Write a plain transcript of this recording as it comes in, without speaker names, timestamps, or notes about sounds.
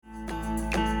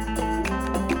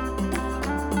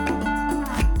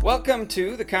Welcome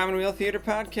to the Commonweal Theater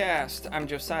Podcast. I'm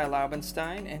Josiah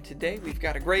Laubenstein, and today we've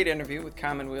got a great interview with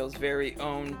Commonweal's very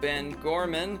own Ben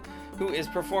Gorman, who is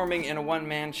performing in a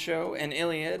one-man show, an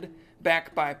Iliad,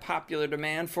 backed by popular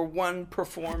demand for one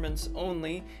performance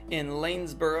only in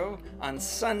Lanesboro on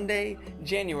Sunday,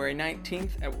 January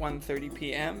 19th at 1:30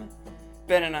 p.m.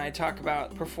 Ben and I talk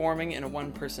about performing in a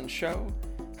one-person show,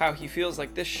 how he feels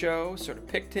like this show sort of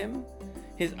picked him,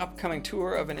 his upcoming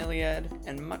tour of an Iliad,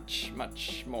 and much,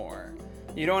 much more.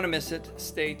 You don't want to miss it.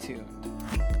 Stay tuned.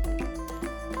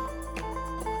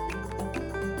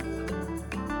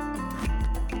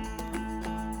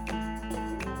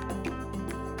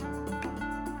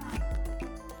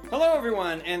 Hello,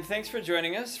 everyone, and thanks for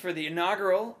joining us for the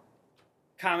inaugural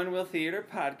Commonweal Theater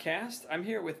Podcast. I'm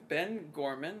here with Ben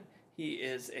Gorman. He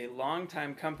is a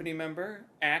longtime company member,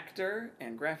 actor,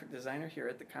 and graphic designer here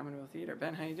at the Commonweal Theater.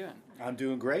 Ben, how you doing? I'm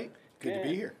doing great. Good to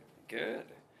be here. Good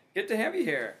to have you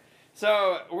here.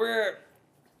 So we're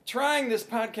trying this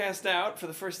podcast out for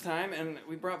the first time, and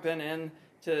we brought Ben in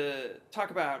to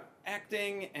talk about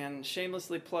acting and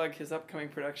shamelessly plug his upcoming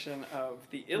production of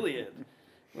the Iliad,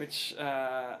 which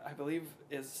I believe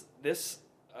is this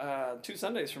 2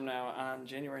 Sundays from now on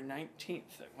January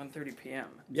 19th at 1:30 p.m.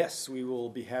 Yes, we will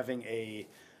be having a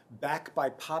back by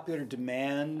popular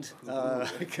demand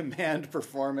command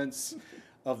performance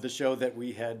of the show that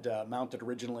we had mounted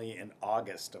originally in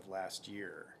August of last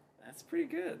year. That's pretty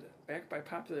good. Back by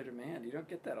popular demand. You don't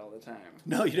get that all the time.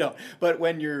 No, you don't. But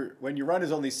when your run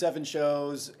is only 7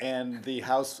 shows and the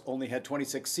house only had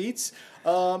 26 seats,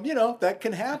 that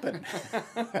can happen.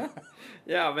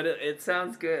 Yeah, but it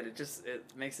sounds good. It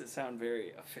makes it sound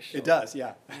very official. It does,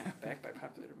 yeah. Back by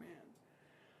popular demand.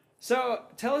 So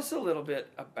tell us a little bit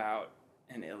about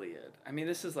an Iliad. I mean,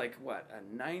 this is like, what, a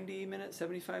 90-minute,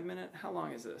 75-minute? How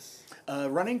long is this?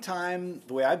 Running time,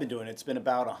 the way I've been doing it, it's been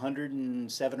about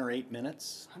 107 or 8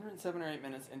 minutes. 107 or 8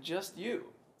 minutes, and just you?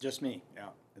 Just me, yeah.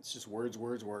 It's just words.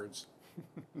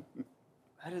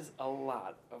 That is a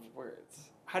lot of words.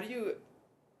 How do you,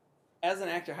 as an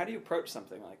actor, how do you approach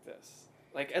something like this?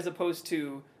 Like, as opposed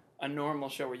to a normal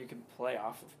show where you can play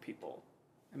off of people.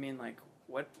 I mean, like,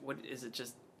 what is it,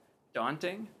 just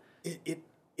daunting?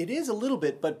 It is a little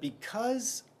bit, but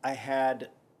because I had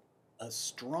a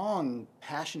strong,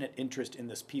 passionate interest in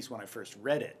this piece when I first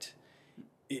read it,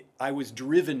 I was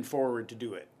driven forward to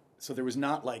do it. So there was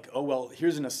not like, oh, well,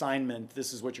 here's an assignment,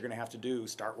 this is what you're going to have to do,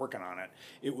 start working on it.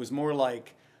 It was more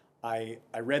like I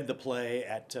read the play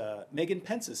at Megan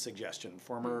Pence's suggestion,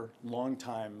 former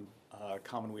longtime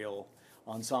Commonweal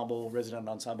resident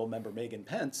ensemble member Megan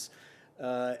Pence,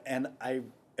 and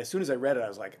as soon as I read it, I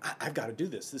was like, I've got to do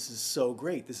this. This is so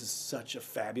great. This is such a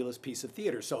fabulous piece of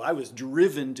theater. So I was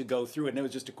driven to go through it, and it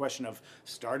was just a question of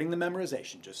starting the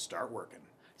memorization. Just start working.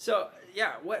 So,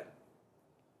 yeah, what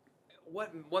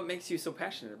makes you so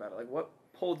passionate about it? Like, what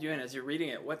pulled you in as you're reading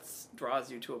it? What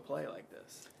draws you to a play like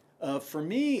this? For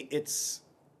me, it's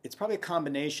probably a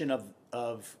combination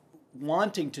of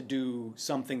wanting to do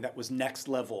something that was next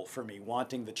level for me,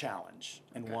 wanting the challenge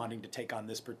and wanting to take on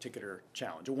this particular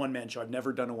challenge. A one-man show. I've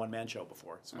never done a one-man show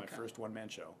before. It's my first one-man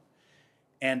show.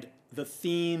 And the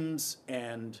themes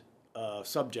and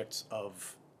subjects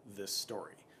of this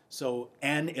story. So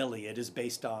an Iliad is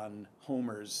based on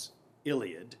Homer's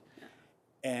Iliad,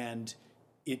 and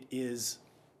it is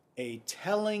a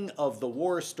telling of the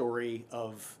war story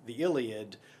of the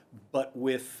Iliad, but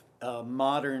with a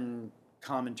modern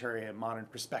commentary and modern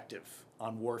perspective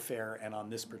on warfare and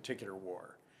on this particular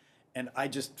war. And I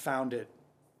just found it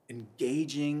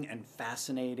engaging and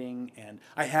fascinating. And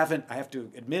I have to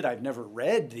admit, I've never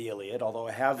read the Iliad, although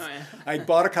I have. Oh, yeah. I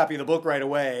bought a copy of the book right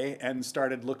away and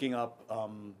started looking up,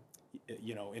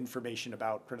 information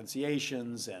about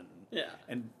pronunciations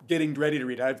and getting ready to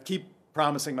read it. I keep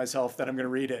promising myself that I'm going to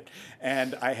read it,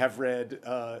 and I have read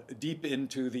deep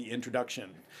into the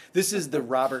introduction. This is the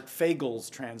Robert Fagles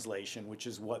translation, which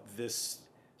is what this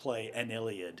play, An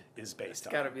Iliad, is based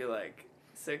on. It's got to be like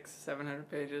 600-700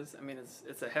 pages. I mean,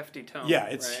 it's a hefty tome. Yeah,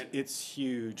 it's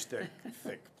huge, thick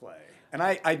play. And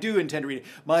I do intend to read it.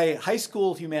 My high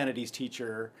school humanities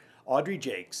teacher, Audrey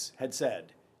Jakes, had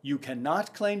said, "You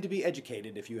cannot claim to be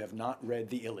educated if you have not read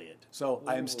the Iliad." So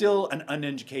I am still an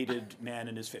uneducated man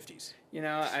in his 50s. You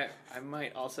know, I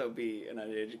might also be an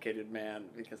uneducated man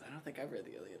because I don't think I've read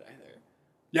the Iliad either.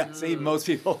 Yeah, see, most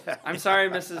people have. I'm sorry,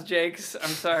 Mrs. Jakes. I'm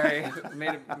sorry. We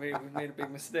made a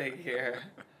big mistake here.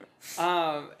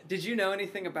 Did you know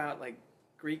anything about, like,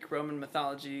 Greek, Roman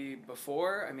mythology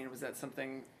before? I mean, was that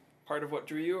something part of what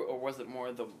drew you, or was it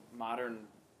more the modern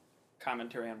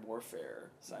commentary on warfare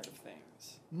side of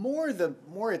things? More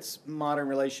its modern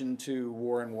relation to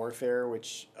war and warfare,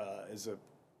 which is a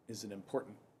is an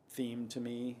important theme to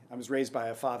me. I was raised by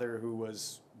a father who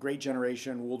was great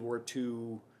generation, World War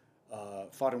II,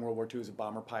 fought in World War II as a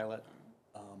bomber pilot.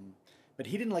 But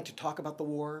he didn't like to talk about the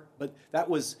war. But that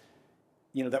was,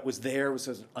 that was there, was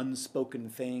an unspoken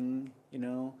thing,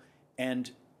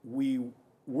 And we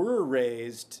were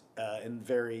raised in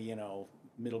very,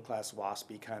 middle-class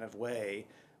waspy kind of way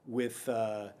with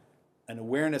an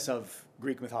awareness of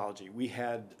Greek mythology. We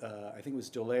had, I think it was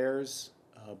Dolaire's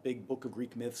big book of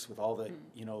Greek myths with all the,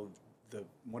 the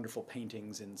wonderful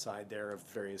paintings inside there of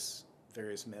various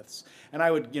myths. And I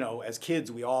would, as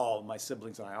kids, my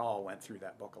siblings and I all went through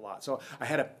that book a lot. So I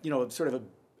had sort of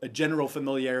a general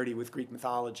familiarity with Greek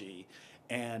mythology,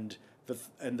 and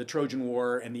the Trojan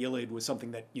War and the Iliad was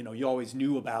something that, you always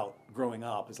knew about growing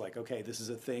up. It's like, okay, this is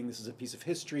a thing, this is a piece of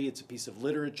history, it's a piece of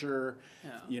literature,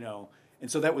 And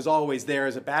so that was always there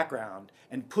as a background.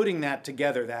 And putting that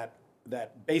together,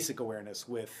 that basic awareness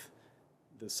with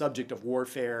the subject of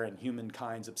warfare and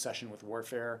humankind's obsession with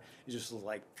warfare, is just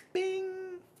like,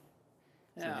 bing,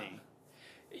 for me.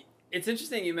 It's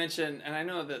interesting you mentioned, and I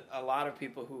know that a lot of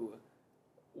people who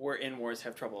were in wars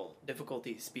have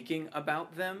difficulty speaking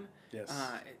about them. Yes.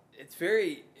 It's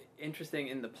very interesting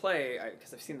in the play,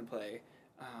 because I've seen the play,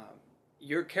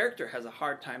 your character has a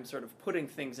hard time sort of putting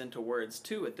things into words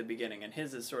too at the beginning, and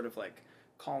his is sort of like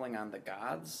calling on the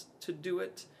gods to do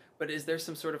it. But is there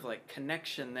some sort of like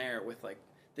connection there with like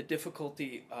the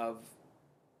difficulty of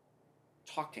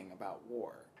talking about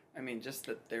war? I mean, just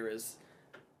that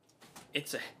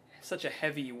it's such a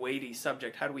heavy, weighty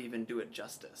subject. How do we even do it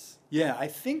justice? Yeah, I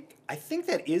think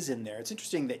that is in there. It's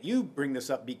interesting that you bring this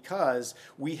up, because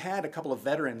we had a couple of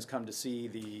veterans come to see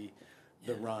the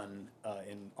run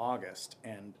in August,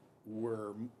 and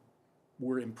were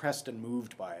impressed and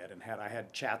moved by it, and I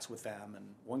had chats with them, and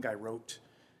one guy wrote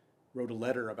a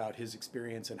letter about his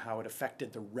experience and how it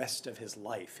affected the rest of his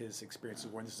life, his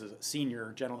experiences. This is a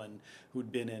senior gentleman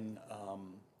who'd been in,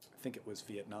 I think it was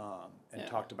Vietnam, and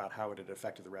talked about how it had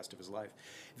affected the rest of his life.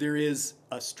 There is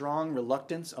a strong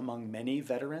reluctance among many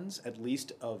veterans, at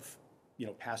least of,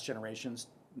 past generations,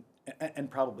 and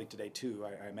probably today too,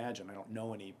 I imagine. I don't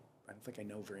think I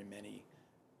know very many,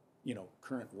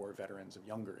 current war veterans of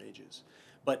younger ages.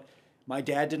 But my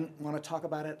dad didn't want to talk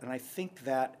about it, and I think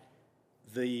that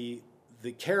the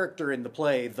character in the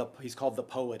play, he's called the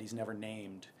poet, he's never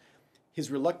named. His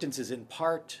reluctance is in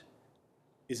part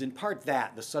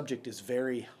that the subject is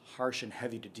very harsh and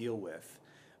heavy to deal with,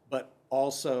 but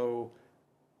also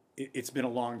it's been a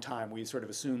long time. We sort of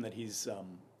assume that he's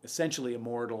essentially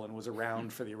immortal and was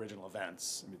around for the original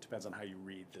events. I mean, it depends on how you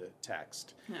read the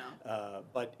text.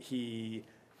 But he's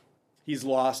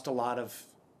lost a lot of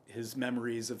his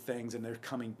memories of things, and they're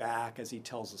coming back as he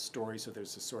tells the story, so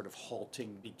there's a sort of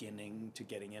halting beginning to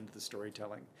getting into the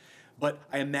storytelling. But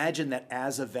I imagine that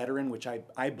as a veteran, which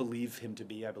I believe him to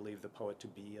be, I believe the poet to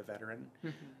be a veteran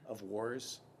of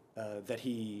wars, that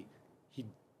he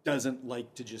doesn't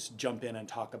like to just jump in and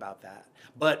talk about that.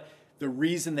 But the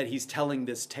reason that he's telling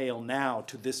this tale now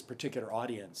to this particular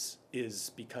audience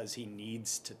is because he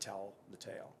needs to tell the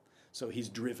tale. So he's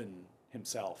driven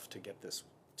himself to get this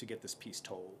piece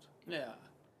told. Yeah.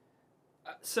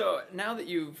 So now that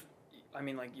you've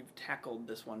tackled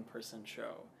this one-person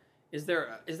show, is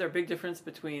there a big difference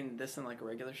between this and like a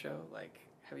regular show? Like,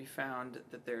 have you found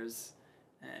that there's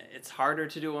it's harder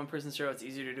to do a one-person show, it's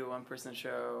easier to do a one-person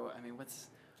show? I mean,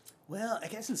 Well, I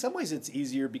guess in some ways it's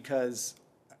easier because,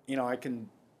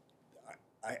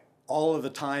 I all of the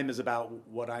time is about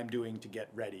what I'm doing to get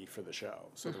ready for the show.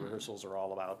 So the rehearsals are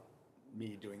all about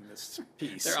me doing this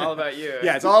piece. They're all about you.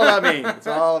 Yeah, it's all about me. It's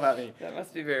all about me. That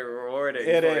must be very rewarding.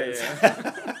 It is.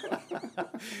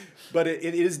 But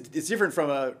it's different from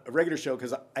a regular show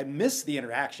because I miss the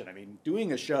interaction. I mean,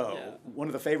 doing a show, one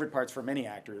of the favorite parts for many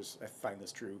actors, I find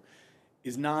this true,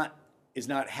 is not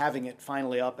having it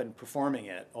finally up and performing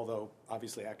it, although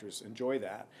obviously actors enjoy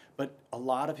that. But a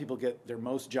lot of people get their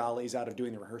most jollies out of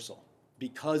doing the rehearsal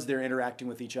because they're interacting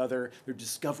with each other, they're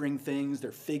discovering things,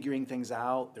 they're figuring things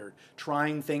out, they're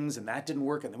trying things, and that didn't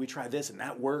work, and then we tried this, and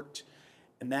that worked.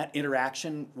 And that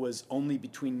interaction was only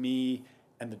between me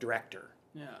and the director,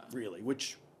 really,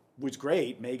 which was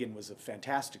great. Megan was a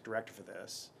fantastic director for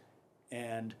this.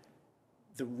 And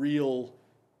the real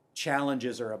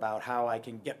challenges are about how I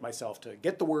can get myself to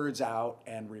get the words out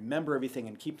and remember everything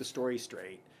and keep the story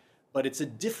straight. But it's a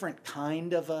different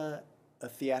kind of a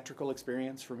theatrical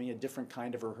experience for me, a different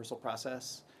kind of rehearsal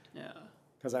process. Yeah.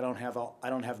 Because I don't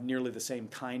have nearly the same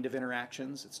kind of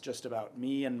interactions. It's just about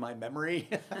me and my memory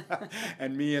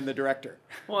and me and the director.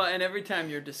 Well, and every time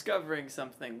you're discovering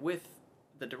something with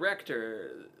the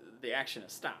director, the action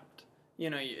is stopped.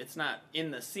 it's not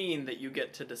in the scene that you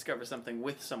get to discover something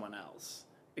with someone else,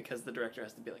 because the director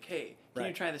has to be like, hey, can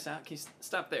you try this out? Can you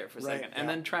stop there for a second? And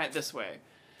then try it this way.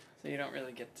 So you don't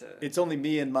really get to... It's only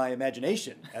me and my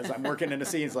imagination as I'm working in a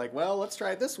scene. It's like, well, let's try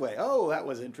it this way. Oh, that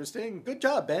was interesting. Good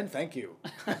job, Ben. Thank you.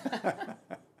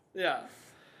 Yeah.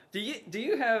 Do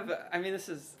you have, I mean, this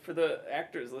is for the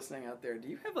actors listening out there, do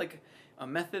you have like a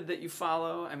method that you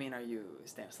follow? I mean, are you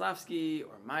Stanislavski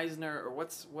or Meisner, or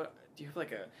do you have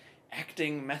like a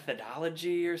acting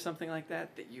methodology or something like that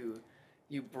you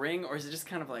bring, or is it just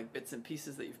kind of like bits and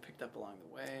pieces that you've picked up along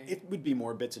the way? It would be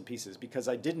more bits and pieces, because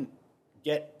I didn't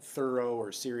get thorough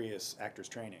or serious actors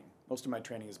training. Most of my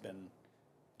training has been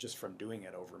just from doing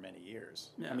it over many years.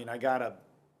 Yeah. I mean, I've got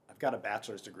a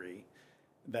bachelor's degree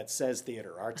that says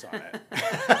theater arts on it.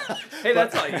 Hey,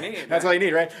 that's all you need. That's all you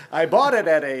need, right? I bought it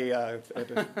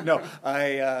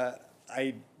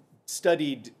I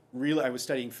studied I was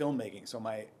studying filmmaking, so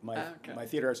my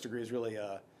theater arts degree is really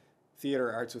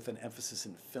theater arts with an emphasis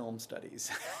in film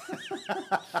studies.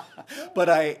 But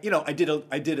I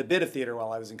did a bit of theater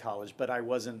while I was in college, but I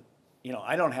wasn't,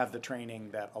 I don't have the training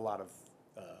that a lot of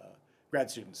grad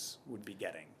students would be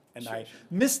getting. And I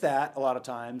miss that a lot of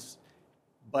times,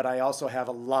 but I also have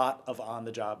a lot of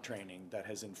on-the-job training that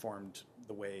has informed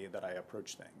the way that I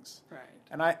approach things. Right.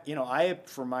 And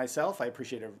for myself, I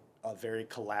appreciate a very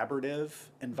collaborative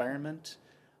environment.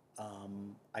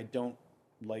 I don't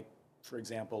like, for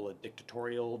example, a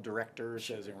dictatorial director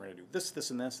says, we're going to do this, this,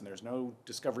 and this, and there's no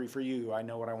discovery for you. I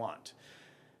know what I want.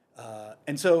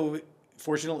 And so,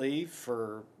 fortunately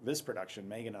for this production,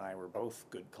 Megan and I were both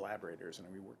good collaborators, and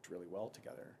we worked really well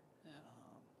together. Yeah.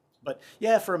 But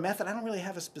yeah, for a method, I don't really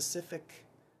have a specific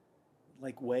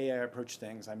way I approach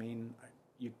things. I mean,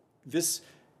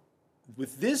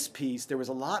 with this piece, there was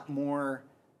a lot more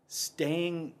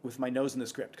staying with my nose in the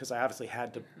script, because I obviously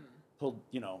had to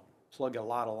plug a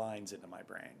lot of lines into my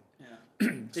brain. Yeah.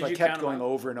 So I kept going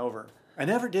over and over. I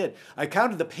never did. I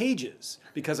counted the pages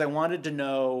because I wanted to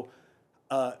know,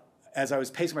 as I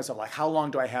was pacing myself, like, how long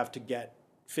do I have to get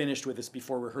finished with this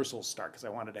before rehearsals start? Because I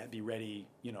wanted to be ready,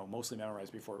 mostly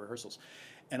memorized before rehearsals.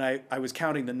 And I was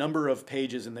counting the number of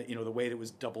pages and the way that it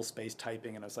was double-spaced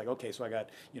typing, and I was like, okay, so I got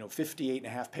 58 and a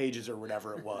half pages or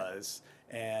whatever it was,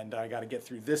 and I got to get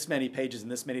through this many pages in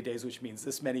this many days, which means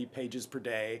this many pages per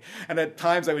day. And at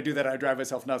times I would do that, and I'd drive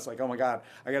myself nuts, like, oh my God,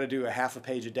 I got to do a half a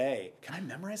page a day. Can I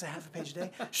memorize a half a page a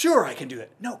day? Sure, I can do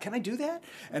that. No, can I do that?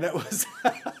 And it was,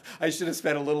 I should have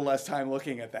spent a little less time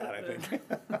looking at that, I think.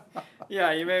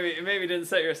 Yeah, you maybe didn't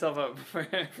set yourself up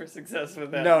for success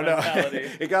with that mentality.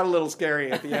 It got a little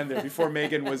scary at the end there. Before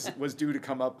Megan was due to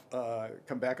come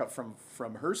back up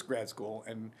from her grad school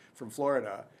and from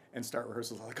Florida and start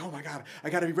rehearsals. I'm like, oh my God, I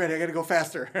got to be ready. I got to go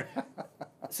faster.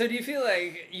 So do you feel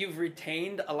like you've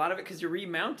retained a lot of it because you're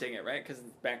remounting it, right? Because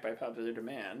it's backed by popular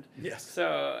demand. Yes.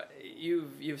 So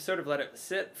you've sort of let it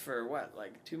sit for what,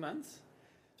 like 2 months,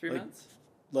 3 months?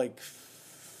 Like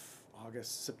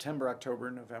August, September,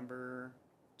 October, November,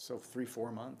 so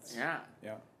 3-4 months. Yeah.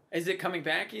 Yeah. Is it coming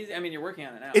back easy? I mean, you're working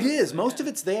on it now. It is. Most of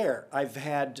it's there. I've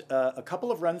had a couple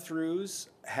of run-throughs.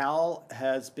 Hal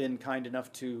has been kind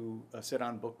enough to sit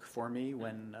on book for me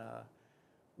when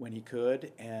he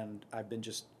could, and I've been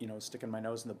just sticking my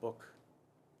nose in the book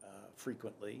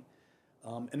frequently.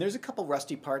 And there's a couple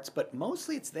rusty parts, but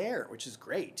mostly it's there, which is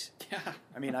great. Yeah.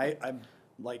 I mean, I'm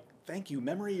like, thank you,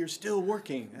 memory. You're still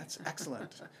working. That's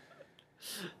excellent.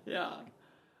 Yeah.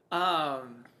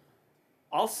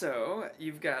 Also,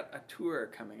 you've got a tour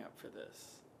coming up for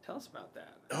this. Tell us about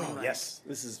that. Yes.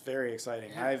 This is very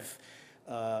exciting. Yeah.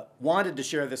 I've wanted to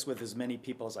share this with as many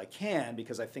people as I can,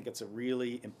 because I think it's a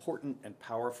really important and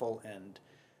powerful and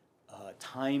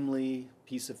timely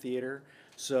piece of theater.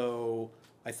 So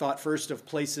I thought first of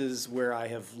places where I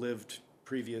have lived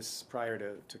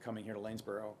prior to coming here to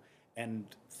Lanesboro, and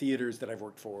theaters that I've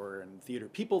worked for, and theater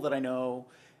people that I know.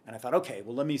 And I thought, okay,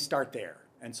 well, let me start there.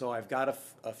 And so I've got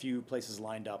a few places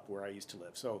lined up where I used to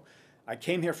live. So I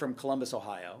came here from Columbus,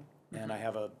 Ohio, and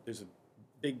there's a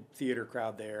big theater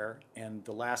crowd there. And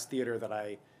the last theater that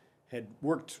I had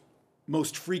worked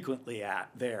most frequently at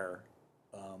there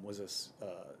was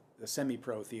a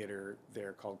semi-pro theater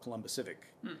there called Columbus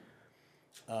Civic.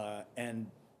 And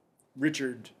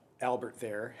Richard Albert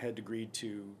there had agreed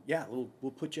to,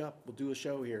 we'll put you up. We'll do a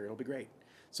show here. It'll be great.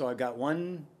 So I've got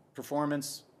one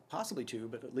performance, possibly two,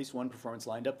 but at least one performance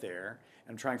lined up there.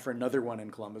 I'm trying for another one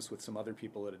in Columbus with some other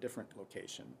people at a different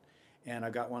location. And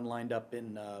I've got one lined up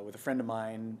with a friend of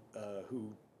mine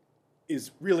who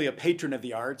is really a patron of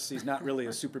the arts. He's not really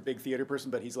a super big theater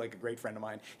person, but he's like a great friend of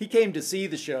mine. He came to see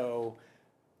the show,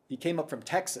 he came up from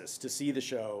Texas to see the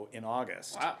show in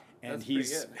August. Wow, and that's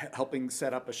he's pretty good. helping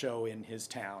set up a show in his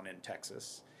town in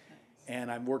Texas.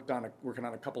 And I'm working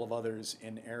on a couple of others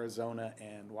in Arizona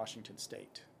and Washington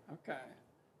State. Okay.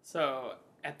 So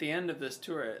at the end of this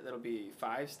tour, that'll be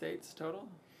 5 states total?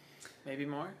 Maybe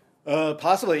more?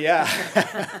 Possibly, yeah.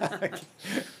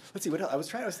 Let's see what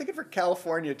else. I was thinking for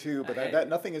California too, but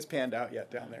nothing has panned out yet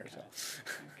down there. So.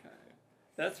 Okay.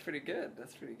 That's pretty good.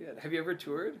 That's pretty good. Have you ever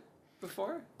toured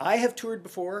before? I have toured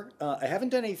before. I haven't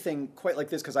done anything quite like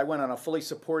this because I went on a fully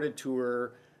supported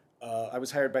tour. I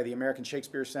was hired by the American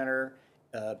Shakespeare Center,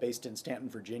 based in Stanton,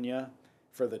 Virginia,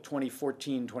 for the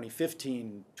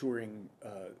 2014-2015 touring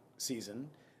season.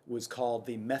 It was called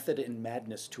the Method in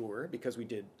Madness Tour because we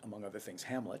did, among other things,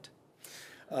 Hamlet.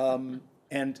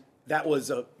 And that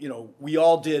was we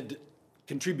all did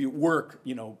contribute work,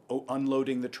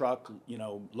 unloading the truck,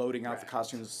 loading out the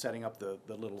costumes, setting up the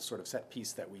little sort of set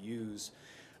piece that we use.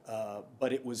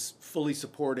 But it was fully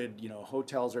supported,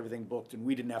 hotels, everything booked, and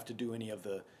we didn't have to do any of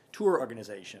the tour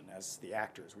organization as the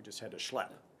actors. We just had to schlep.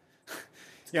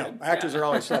 Actors are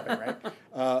always schlepping,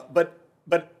 right?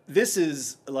 But this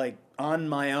is like on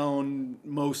my own,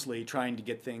 mostly trying to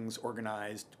get things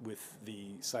organized with the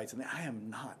sites. And I am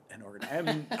not an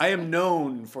organizer. I am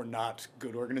known for not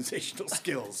good organizational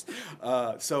skills.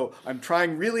 So I'm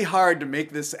trying really hard to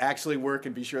make this actually work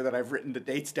and be sure that I've written the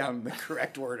dates down in the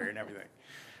correct order and everything.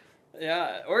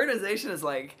 Yeah, organization is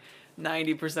like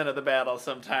 90% of the battle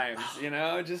sometimes,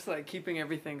 just like keeping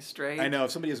everything straight. I know.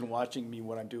 If somebody isn't watching me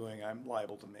what I'm doing, I'm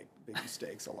liable to make big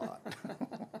mistakes a lot.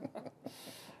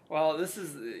 Well,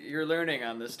 you're learning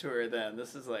on this tour then.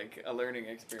 This is like a learning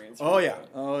experience. Oh, yeah.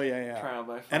 Trial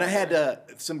by fire. And I had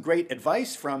some great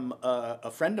advice from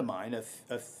a friend of mine,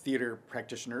 a theater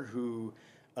practitioner who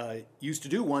used to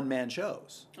do one-man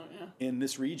shows in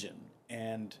this region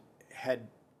and had,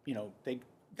 they'd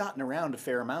gotten around a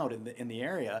fair amount in the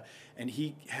area, and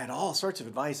he had all sorts of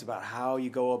advice about how you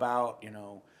go about,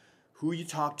 who you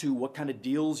talk to, what kind of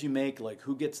deals you make, like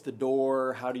who gets the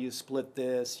door, how do you split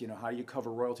this, how do you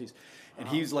cover royalties. And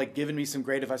he was like giving me some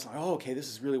great advice, like, oh, okay, this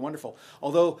is really wonderful.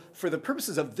 Although for the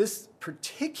purposes of this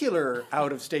particular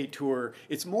out-of-state tour,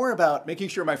 it's more about making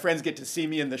sure my friends get to see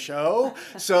me in the show.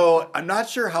 So I'm not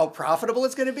sure how profitable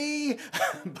it's going to be,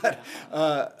 but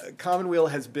Commonweal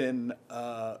has been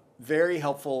very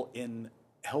helpful in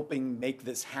helping make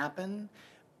this happen,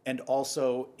 and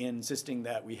also insisting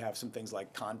that we have some things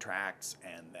like contracts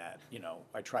and that,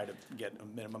 I try to get a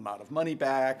minimum amount of money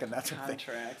back and that sort of thing.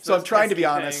 So I'm trying to be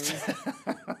honest.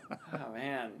 Oh,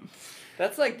 man.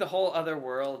 That's like the whole other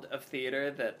world of theater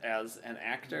that as an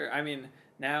actor, I mean,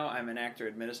 now I'm an actor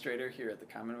administrator here at the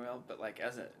Commonweal, but like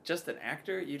as just an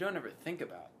actor, you don't ever think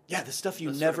about. Yeah, the stuff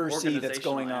you never see that's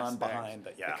going on behind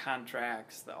the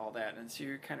contracts, all that. And so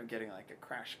you're kind of getting like a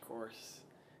crash course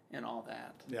in all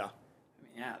that. Yeah.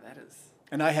 Yeah, that is.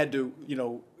 And I had to,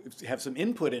 have some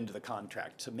input into the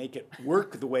contract to make it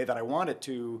work the way that I want it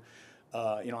to.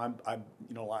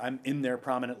 I'm in there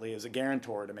prominently as a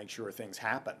guarantor to make sure things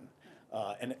happen.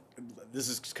 And this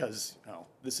is because,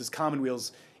 this is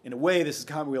Commonweal's, in a way, this is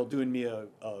Commonweal doing me a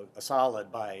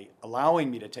solid by allowing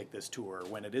me to take this tour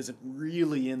when it isn't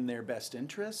really in their best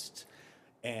interest.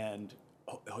 And,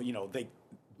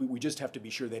 we just have to be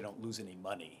sure they don't lose any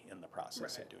money in the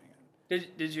process of doing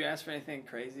it. Did you ask for anything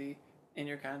crazy in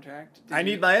your contract? I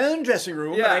need my own dressing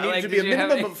room, but I need it to be a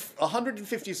minimum of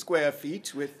 150 square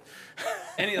feet with...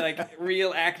 Any,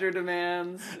 real actor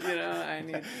demands? I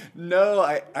need... No,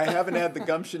 I haven't had the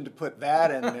gumption to put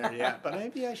that in there yet, but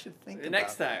maybe I should think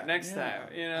about that. Next time.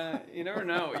 You never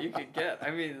know what you could get.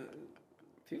 I mean,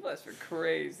 people ask for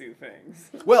crazy things.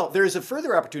 Well, there's a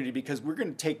further opportunity because we're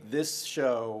going to take this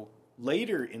show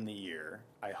later in the year,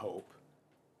 I hope,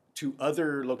 to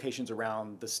other locations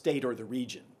around the state or the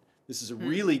region. This is a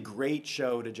really great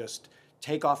show to just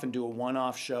take off and do a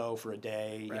one-off show for a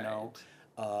day,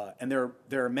 And there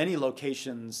are many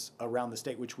locations around the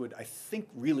state which would, I think,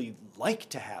 really like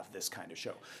to have this kind of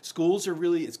show. Schools are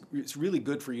it's really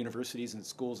good for universities and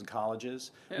schools and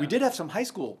colleges. Yeah. We did have some high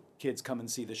school kids come and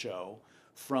see the show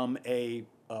from a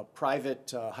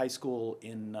private high school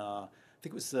in, I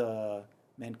think it was the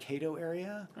Mankato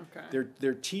area. Okay.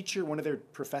 Their teacher, one of their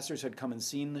professors, had come and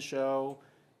seen the show,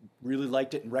 really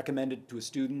liked it and recommended it to his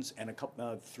students, and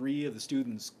 3 of the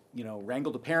students,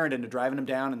 wrangled a parent into driving them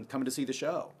down and coming to see the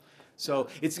show. So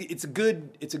it's a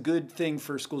good thing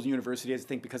for schools and universities, I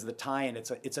think, because of the tie-in.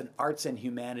 It's an arts and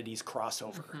humanities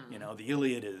crossover. Mm-hmm. The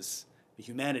Iliad is the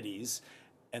humanities,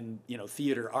 and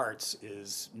theater arts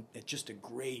is just a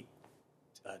great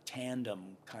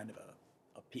tandem kind of a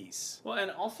piece. Well,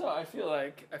 and also I feel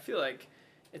like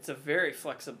it's a very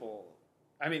flexible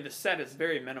I mean, the set is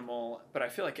very minimal, but I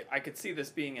feel like I could see this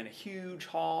being in a huge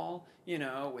hall,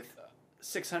 with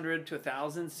 600 to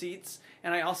 1,000 seats,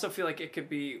 and I also feel like it could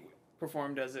be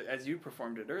performed as you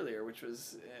performed it earlier, which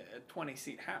was a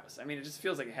 20-seat house. I mean, it just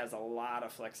feels like it has a lot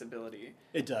of flexibility.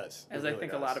 It does. As I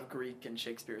think a lot of Greek and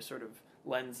Shakespeare sort of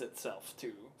lends itself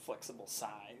to flexible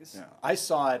size. Yeah. I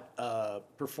saw it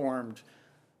performed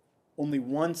only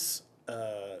once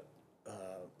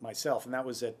myself, and that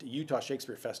was at the Utah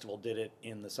Shakespeare Festival. Did it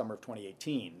in the summer of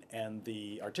 2018, and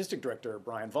the artistic director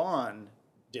Brian Vaughn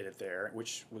did it there,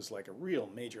 which was like a real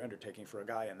major undertaking for a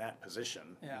guy in that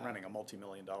position, running a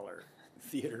multi-million-dollar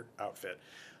theater outfit.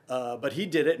 But he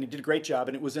did it, and he did a great job,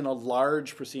 and it was in a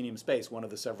large proscenium space, one of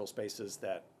the several spaces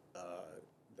that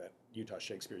Utah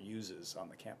Shakespeare uses on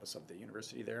the campus of the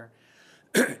university there.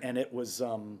 And it was,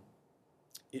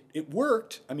 it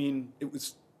worked. I mean,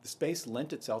 the space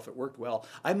lent itself, it worked well.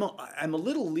 I'm a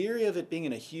little leery of it being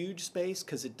in a huge space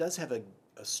because it does have a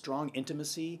strong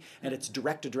intimacy, and it's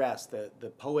direct address.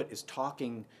 The poet is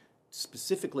talking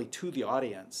specifically to the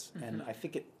audience, and I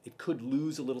think it could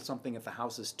lose a little something if the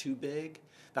house is too big.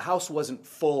 The house wasn't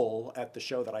full at the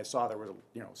show that I saw. There was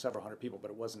several hundred people, but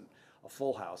it wasn't a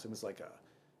full house. It was like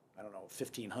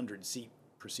 1,500 seat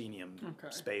proscenium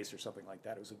space or something like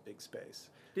that. It was a big space.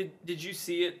 Did you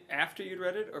see it after you'd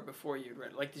read it or before you'd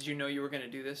read it? Like, did you know you were going to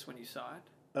do this when you saw it?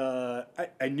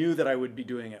 I knew that I would be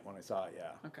doing it when I saw it,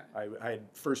 yeah. Okay. I had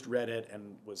first read it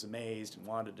and was amazed and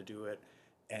wanted to do it.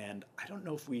 And I don't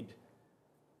know if we'd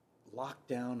locked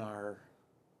down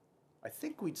I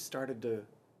think we'd started to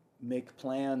make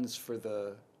plans for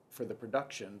the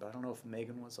production, but I don't know if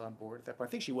Megan was on board at that point.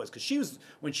 I think she was, because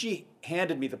when she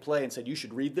handed me the play and said, "You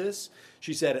should read this,"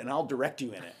 she said, "And I'll direct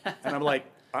you in it." And I'm like,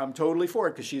 I'm totally for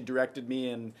it, because she had directed me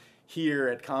in here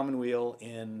at Commonweal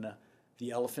in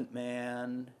The Elephant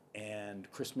Man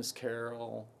and Christmas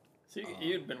Carol. So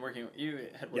you had worked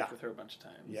with her a bunch of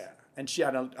times. Yeah, and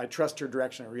I trust her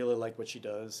direction. I really like what she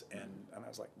does, and I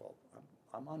was like, well,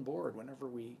 I'm on board whenever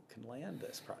we can land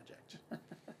this project.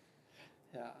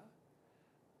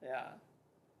 Yeah.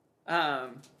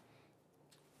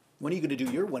 When are you going to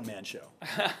do your one-man show?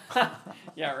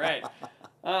 Yeah, right.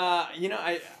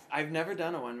 I've never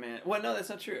done a one-man. Well, no, that's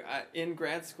not true. In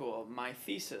grad school, my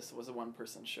thesis was a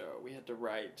one-person show. We had to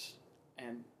write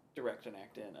and direct and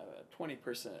act in a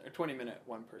 20-minute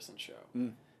one-person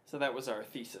show. So that was our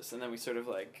thesis, and then we sort of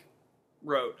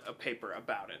wrote a paper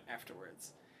about it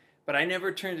afterwards. But I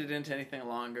never turned it into anything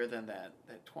longer than that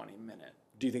 20-minute.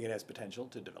 Do you think it has potential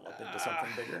to develop into something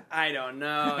bigger? I don't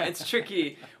know. It's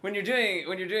tricky when you're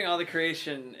doing all the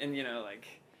creation and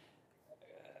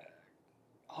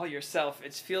all yourself.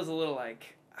 It feels a little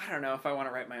like, I don't know if I want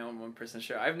to write my own one-person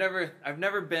show. I've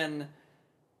never been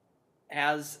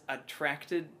as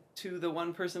attracted to the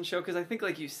one-person show, because I think,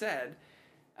 like you said,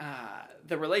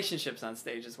 the relationships on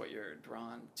stage is what you're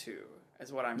drawn to,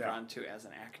 is what I'm drawn to as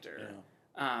an actor.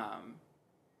 Yeah.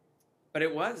 But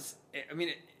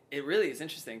it really is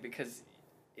interesting, because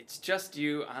it's just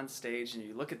you on stage, and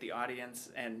you look at the audience,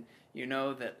 and you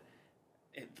know that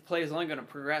the play is only going to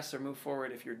progress or move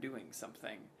forward if you're doing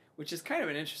something, which is kind of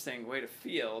an interesting way to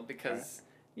feel, because,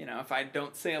 if I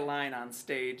don't say a line on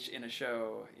stage in a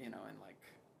show, in like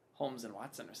Holmes and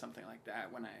Watson or something like that,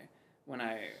 when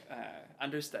I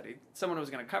understudied, someone was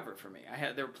going to cover for me.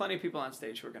 There were plenty of people on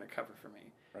stage who were going to cover for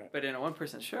me. Right. But in a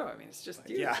one-person show, it's just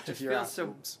you. Yeah, it just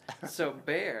feels so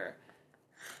bare.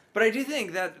 But I do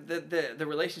think that the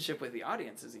relationship with the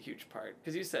audience is a huge part,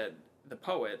 because you said the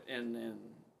poet in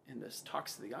this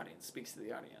talks to the audience, speaks to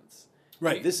the audience.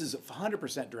 Right. This is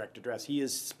 100% direct address. He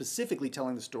is specifically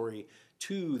telling the story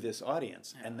to this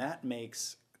audience, and that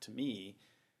makes, to me,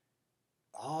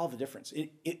 all the difference.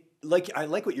 I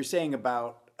like what you're saying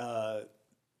about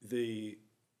the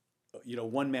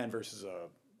one man versus a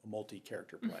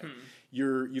multi-character play.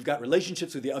 You've got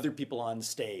relationships with the other people on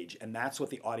stage, and that's what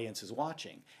the audience is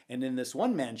watching. And in this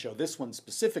one-man show, this one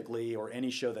specifically, or any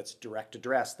show that's direct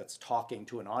address, that's talking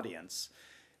to an audience,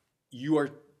 you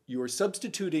are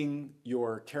substituting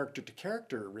your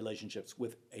character-to-character relationships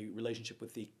with a relationship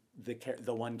with the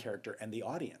one character and the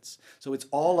audience. So it's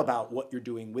all about what you're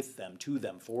doing with them, to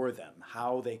them, for them,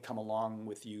 how they come along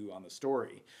with you on the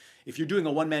story. If you're doing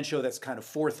a one-man show that's kind of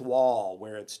fourth wall,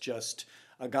 where it's just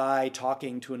a guy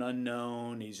talking to an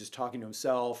unknown, he's just talking to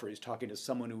himself, or he's talking to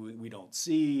someone who we don't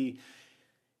see,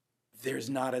 there's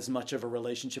not as much of a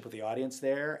relationship with the audience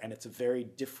there, and it's a very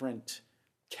different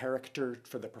character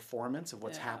for the performance of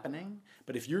what's happening.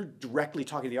 But if you're directly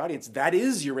talking to the audience, that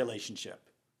is your relationship.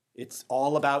 It's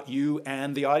all about you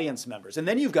and the audience members. And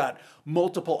then you've got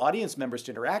multiple audience members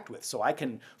to interact with. So I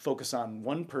can focus on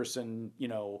one person,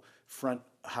 front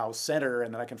house center,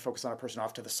 and then I can focus on a person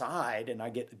off to the side, and I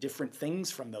get different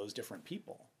things from those different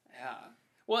people. Yeah.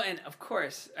 Well, and of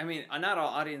course, I mean, not all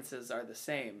audiences are the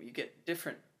same. You get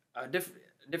different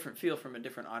feel from a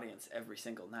different audience every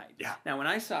single night. Yeah. Now, when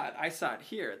I saw it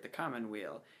here at the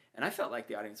Commonweal, and I felt like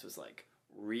the audience was like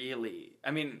really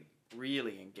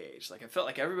engaged. Like I felt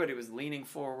like everybody was leaning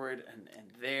forward and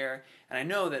there. And I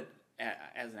know that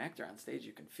as an actor on stage,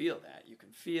 you can feel that. You can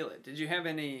feel it. Did you have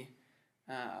any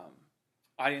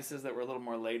audiences that were a little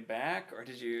more laid back, or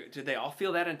did they all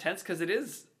feel that intense? Because it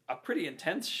is a pretty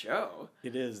intense show.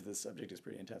 It is. The subject is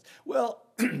pretty intense. Well,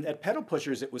 at Pedal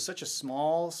Pushers, it was such a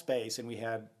small space, and we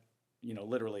had,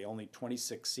 literally only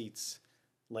 26 seats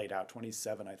laid out,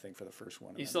 27, I think, for the first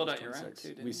one. You sold out your round, too,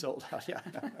 didn't you? We sold out, yeah.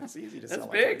 That's easy to That's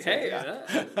sell. That's big. Hey,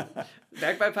 yeah.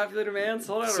 Backed by popular demand,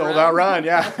 sold out a sold out run,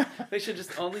 yeah. They should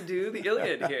just only do the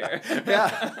Iliad here.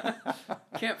 Yeah.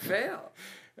 Can't fail.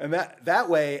 And that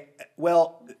way,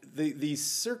 well, the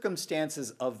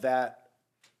circumstances of that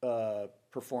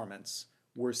performance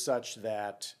were such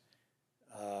that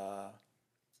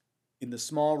in the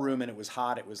small room, and it was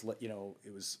hot, it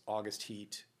was August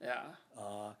heat. Yeah.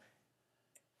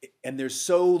 And there's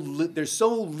so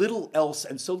little else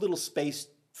and so little space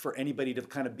for anybody to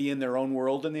kind of be in their own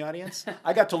world in the audience.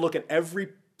 I got to look at every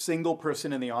single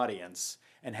person in the audience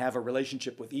and have a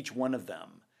relationship with each one of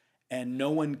them. And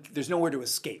there's nowhere to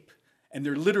escape. And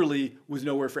there literally was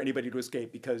nowhere for anybody to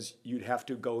escape, because you'd have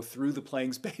to go through the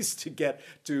playing space to get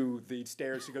to the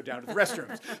stairs to go down to the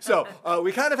restrooms. So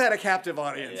we kind of had a captive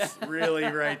audience, really,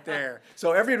 right there.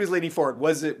 So everybody was leaning forward.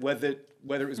 Whether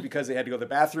it was because they had to go to the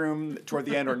bathroom toward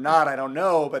the end or not, I don't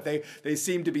know. But they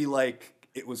seemed to be like,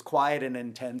 it was quiet and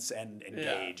intense and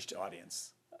engaged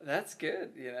audience. That's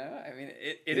good, I mean,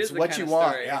 it it's is the what kind you of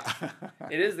want. story. Yeah.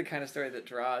 It is the kind of story that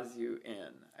draws you in.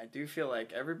 I do feel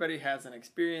like everybody has an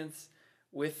experience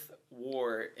with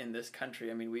war in this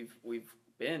country. I mean, we've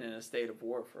been in a state of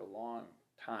war for a long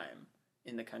time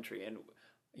in the country, and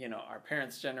our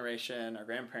parents' generation, our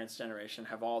grandparents' generation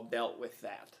have all dealt with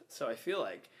that. So I feel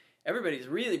like everybody's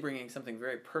really bringing something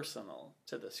very personal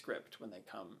to the script when they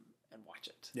come and watch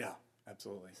it. Yeah,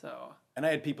 absolutely. So, and I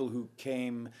had people who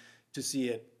came to see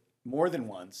it more than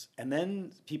once, and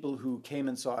then people who came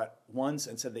and saw it once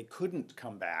and said they couldn't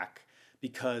come back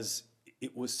because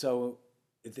it was so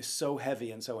heavy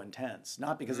and so intense.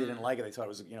 Not because they didn't like it; they thought it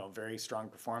was a very strong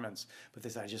performance, but they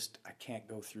said, I can't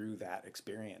go through that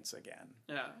experience again.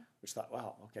 Yeah. Which thought,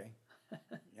 wow, okay,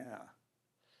 yeah.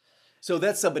 So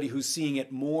that's somebody who's seeing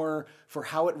it more for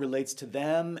how it relates to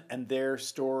them and their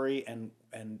story and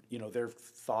their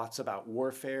thoughts about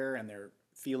warfare and their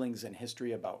feelings and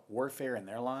history about warfare in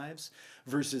their lives,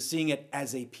 versus seeing it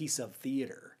as a piece of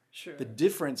theater. Sure. The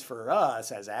difference for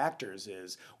us as actors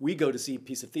is we go to see a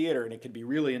piece of theater and it can be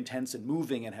really intense and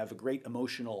moving and have a great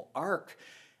emotional arc,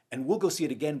 and we'll go see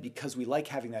it again because we like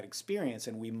having that experience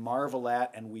and we marvel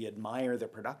at and we admire the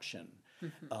production.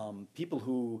 Mm-hmm. People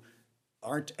who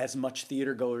aren't as much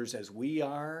theater goers as we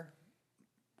are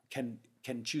can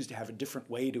choose to have a different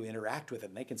way to interact with it.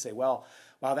 And they can say, well,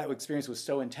 wow, that experience was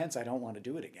so intense, I don't want to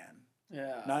do it again.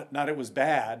 Yeah. Not it was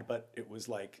bad, but it was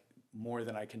like more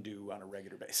than I can do on a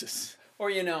regular basis.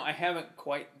 Or, I haven't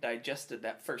quite digested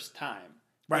that first time.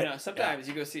 Right. Sometimes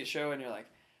you go see a show and you're like,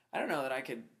 I don't know that I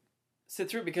could sit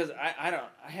through because I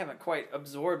haven't quite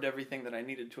absorbed everything that I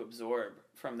needed to absorb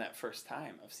from that first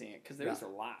time of seeing it, because there's a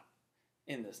lot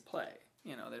in this play.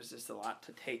 There's just a lot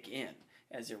to take in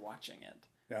as you're watching it.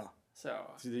 Yeah. So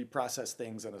you process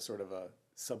things on a sort of a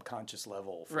subconscious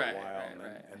level for a while,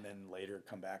 and then later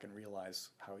come back and realize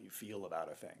how you feel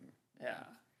about a thing. Yeah.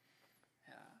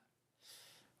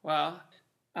 Well,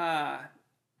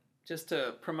 just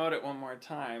to promote it one more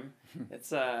time,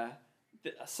 it's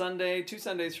Sunday, 2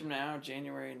 Sundays from now,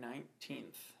 January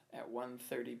 19th at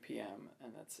 1:30 p.m.,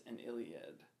 and that's in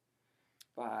Iliad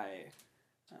by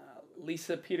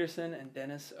Lisa Peterson and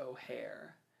Dennis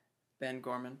O'Hare. Ben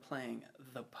Gorman playing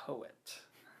the poet.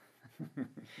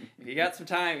 If you got some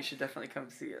time, you should definitely come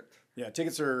see it. Yeah,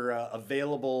 tickets are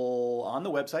available on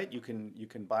the website. You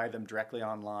can buy them directly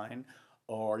online,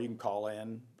 or you can call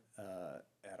in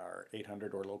at our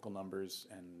 800 or local numbers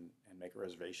and make a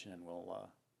reservation, and we'll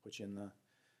put you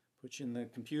in the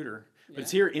computer. But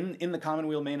it's here in the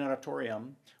Commonweal main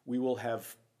auditorium. We will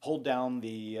have pulled down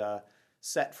the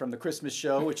set from the Christmas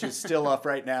show, which is still up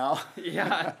right now.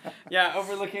 yeah,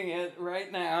 overlooking it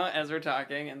right now as we're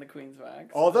talking in the Queen's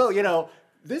Wax. Although,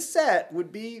 this set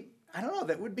would be I don't know,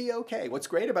 that would be okay. What's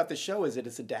great about the show is that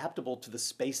it's adaptable to the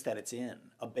space that it's in.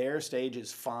 A bare stage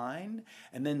is fine,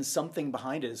 and then something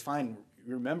behind it is fine.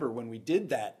 Remember when we did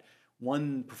that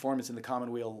one performance in the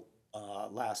Commonweal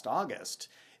last August,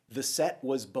 the set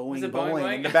was Boeing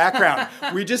Boeing in the background.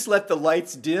 We just let the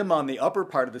lights dim on the upper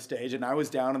part of the stage, and I was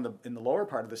down in the lower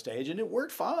part of the stage, and it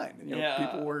worked fine.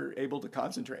 People were able to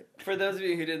concentrate. For those of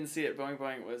you who didn't see it, Boeing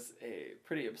Boeing was a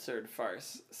pretty absurd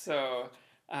farce. So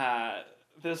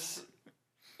this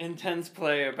intense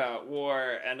play about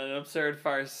war and an absurd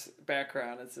farce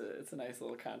background, it's a nice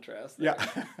little contrast there.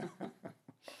 Yeah.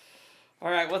 All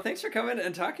right. Well, thanks for coming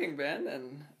and talking, Ben.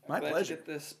 And my pleasure. To get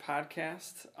this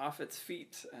podcast off its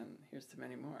feet, and here's to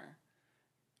many more.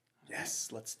 Yes,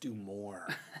 let's do more.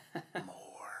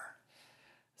 More.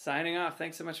 Signing off.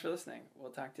 Thanks so much for listening.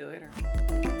 We'll talk to you later.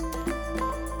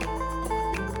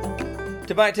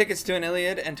 To buy tickets to an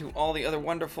Iliad and to all the other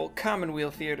wonderful Commonweal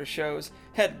Theater shows,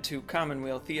 head to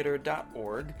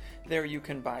commonwealtheater.org. There you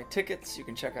can buy tickets, you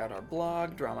can check out our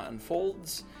blog, Drama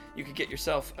Unfolds, you can get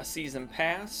yourself a season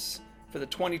pass for the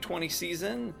 2020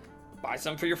 season, buy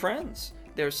some for your friends.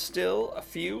 There's still a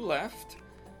few left.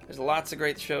 There's lots of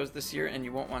great shows this year, and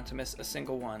you won't want to miss a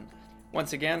single one.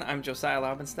 Once again, I'm Josiah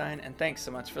Laubenstein, and thanks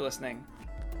so much for listening.